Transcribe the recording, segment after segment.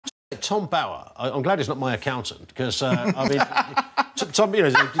Tom Bower. I'm glad he's not my accountant, because, I mean, Tom, you know,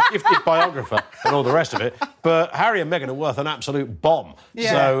 is a gifted biographer and all the rest of it, but Harry and Meghan are worth an absolute bomb.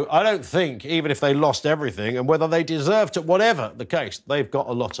 Yeah. So I don't think, even if they lost everything, and whether they deserve to, whatever the case, they've got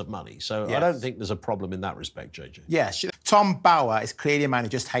a lot of money. So I don't think there's a problem in that respect, JJ. Yes. Tom Bower is clearly a man who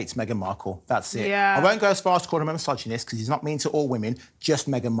just hates Meghan Markle. That's it. Yeah. I won't go as far as calling him a misogynist, because he's not mean to all women, just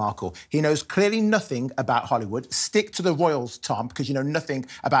Meghan Markle. He knows clearly nothing about Hollywood. Stick to the royals, Tom, because you know nothing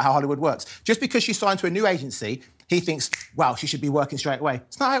about how Hollywood works. Just because she signed to a new agency, he thinks, wow, she should be working straight away.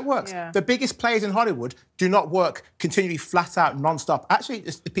 It's not how it works. Yeah. The biggest players in Hollywood do not work continually, flat out, non-stop. Actually,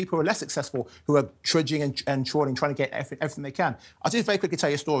 it's the people who are less successful who are trudging and trawling, trying to get everything they can. I'll just very quickly tell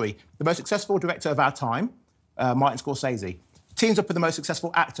you a story. The most successful director of our time, Martin Scorsese, teams up with the most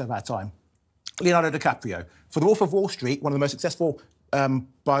successful actor of our time, Leonardo DiCaprio. For The Wolf of Wall Street, one of the most successful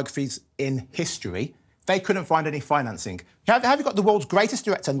biographies in history, they couldn't find any financing. Have you got the world's greatest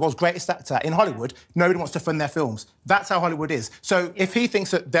director and the world's greatest actor in Hollywood? Nobody wants to fund their films. That's how Hollywood is. So if he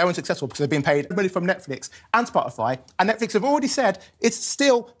thinks that they're unsuccessful because they've been paid money from Netflix and Spotify, and Netflix have already said it's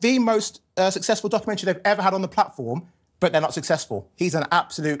still the most successful documentary they've ever had on the platform, but they're not successical. He's an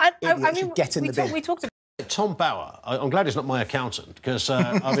absolute idiot. I mean, should get in the bin. We talked about Tom Bower. I'm glad he's not my accountant, because,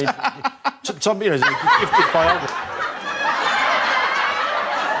 I mean, Tom, you know, is a gifted biographer.